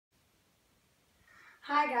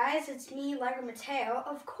Hi guys, it's me, Lego Mateo.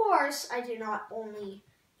 Of course, I do not only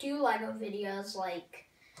do Lego videos, I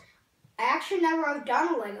actually never have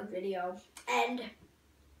done a Lego video. And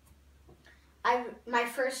my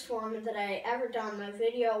first one that I ever done my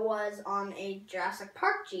video was on a Jurassic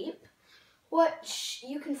Park Jeep, which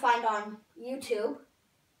you can find on YouTube.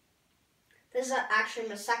 This is actually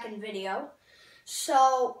my second video.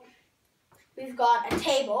 So, we've got a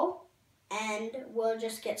table, and we'll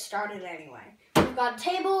just get started anyway. We've got a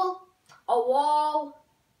table, a wall,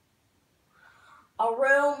 a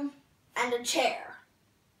room, and a chair.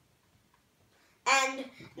 And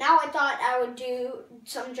now I thought I would do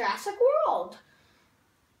some Jurassic World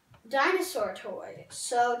dinosaur toys.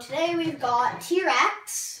 So today we've got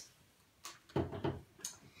T-Rex, and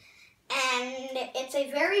it's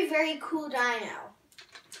a very, very cool dino.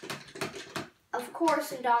 Of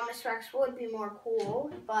course, Indominus Rex would be more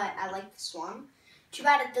cool, but I like this one. Too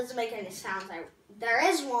bad it doesn't make any sounds. There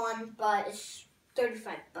is one, but it's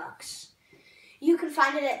 $35. You can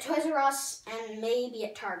find it at Toys R Us and maybe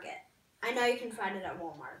at Target. I know you can find it at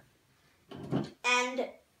Walmart. And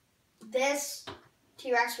this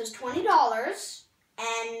T-Rex was $20,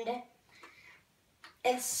 and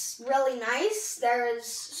it's really nice. There's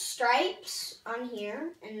stripes on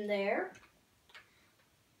here and there,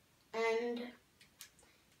 and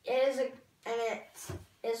it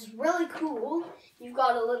is really cool. You've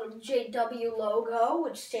got a little JW logo,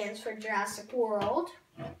 which stands for Jurassic World.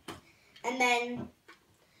 And then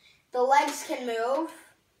the legs can move.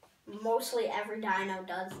 Mostly every dino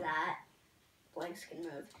does that. Legs can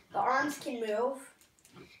move. The arms can move.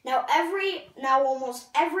 Now almost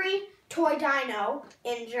every toy dino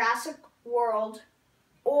in Jurassic World,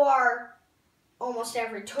 or almost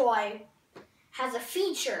every toy, has a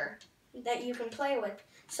feature that you can play with.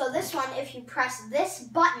 So this one, if you press this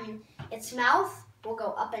button, its mouth will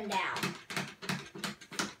go up and down.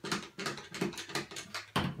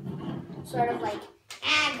 Sort of like,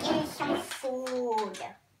 give me some food.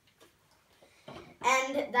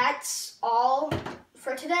 And that's all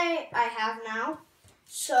for today I have now.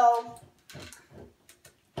 So,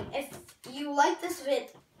 if you like this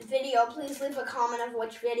video, please leave a comment of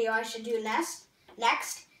which video I should do next,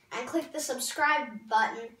 and click the subscribe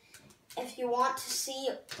button if you want to see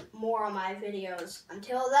more of my videos.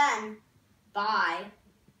 Until then, bye.